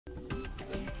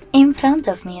In front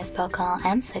of me is POCO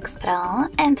M6 Pro,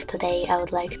 and today I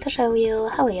would like to show you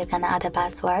how you can add a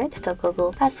password to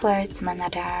Google Passwords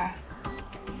Manager.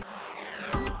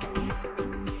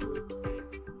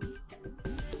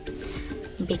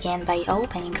 Begin by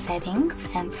opening Settings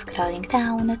and scrolling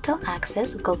down to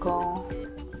access Google.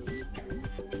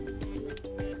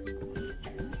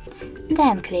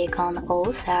 Then click on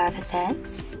All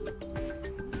Services,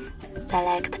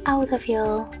 select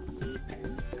Autofill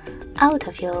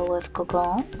with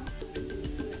Google,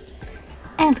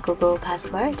 and Google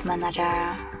Password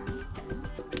Manager.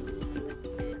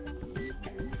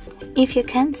 If you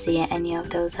can't see any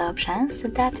of those options,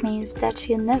 that means that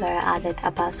you never added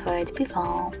a password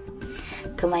before.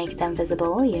 To make them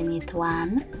visible, you need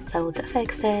one, so to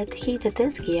fix it, hit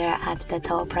this gear at the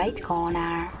top right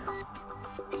corner.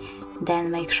 Then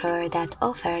make sure that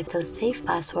Offer to Save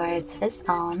Passwords is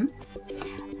on.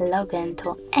 Log in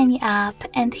to any app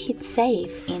and hit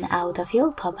Save in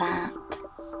Autofill pop-up.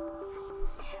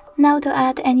 Now to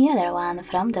add any other one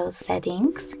from those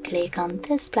settings, click on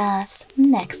this plus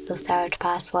next to Search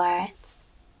Passwords.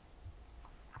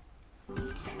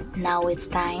 Now it's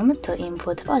time to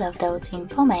input all of those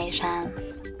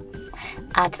informations.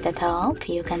 At the top,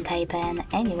 you can type in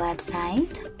any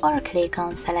website or click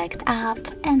on Select App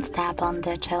and tap on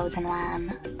the chosen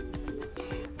one.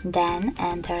 Then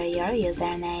enter your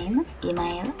username,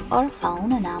 email or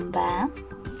phone number,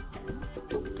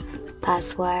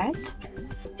 password,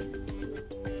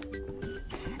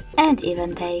 and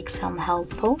even take some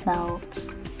helpful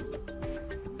notes.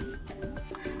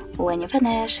 When you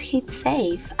finish, hit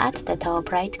Save at the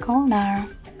top right corner.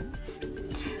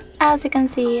 As you can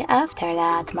see, after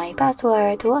that my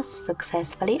password was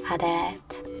successfully added.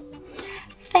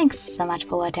 Thanks so much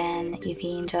for watching. If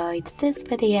you enjoyed this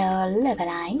video, leave a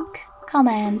like,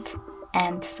 comment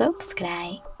and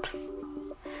subscribe.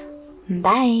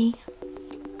 Bye!